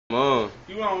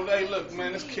You on, hey, look,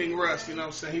 man, this King Russ, you know what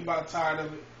I'm saying? He about tired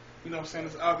of it. You know what I'm saying?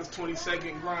 It's August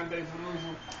 22nd, grind day for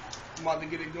Uzu. I'm about to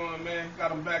get it going, man.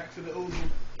 Got him back to the Uzu.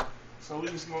 So we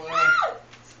just gonna,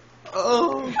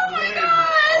 Oh.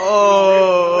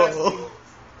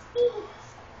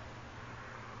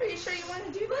 Are you sure you want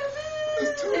to do that?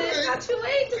 It's too late. It's not too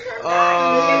late to turn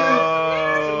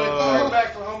back. Too late to turn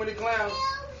back for Home of the Clowns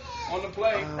on the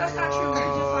play. That's not true. We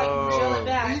could just like gel it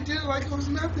back. He did it like it was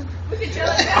nothing. We could gel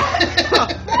it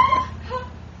back.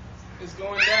 It's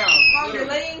going down. Mom, you're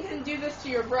letting him do this to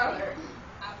your brother.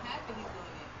 I'm happy he's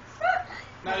doing it.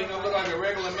 Now you're gonna look like a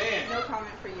regular man. No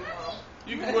comment for you, Mom.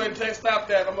 You can go ahead and stop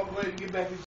that. I'm gonna go ahead and get back.